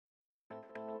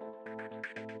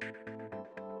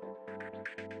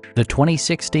The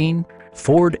 2016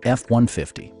 Ford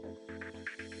F-150.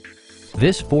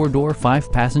 This four-door,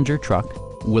 five-passenger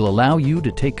truck will allow you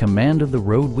to take command of the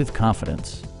road with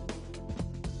confidence.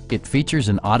 It features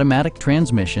an automatic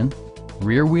transmission,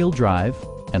 rear-wheel drive,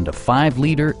 and a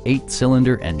 5-liter,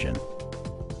 8-cylinder engine.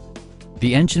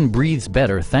 The engine breathes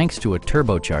better thanks to a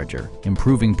turbocharger,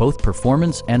 improving both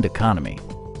performance and economy.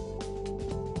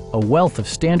 A wealth of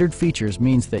standard features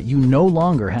means that you no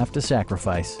longer have to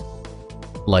sacrifice,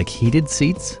 like heated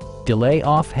seats,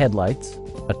 delay-off headlights,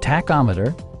 a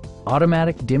tachometer,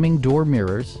 automatic dimming door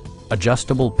mirrors,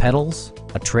 adjustable pedals,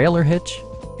 a trailer hitch,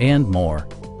 and more.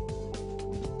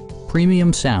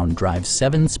 Premium sound drives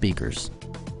 7 speakers,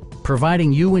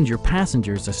 providing you and your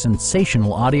passengers a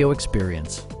sensational audio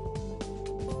experience.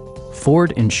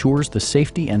 Ford ensures the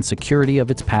safety and security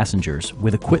of its passengers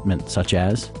with equipment such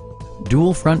as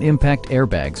dual front impact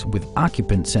airbags with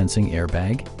occupant sensing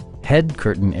airbag, head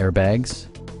curtain airbags,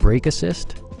 brake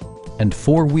assist, and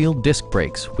 4-wheel disc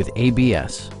brakes with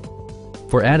ABS.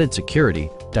 For added security,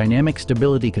 dynamic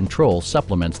stability control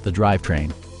supplements the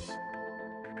drivetrain.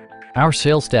 Our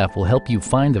sales staff will help you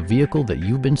find the vehicle that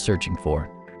you've been searching for.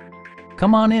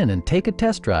 Come on in and take a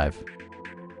test drive.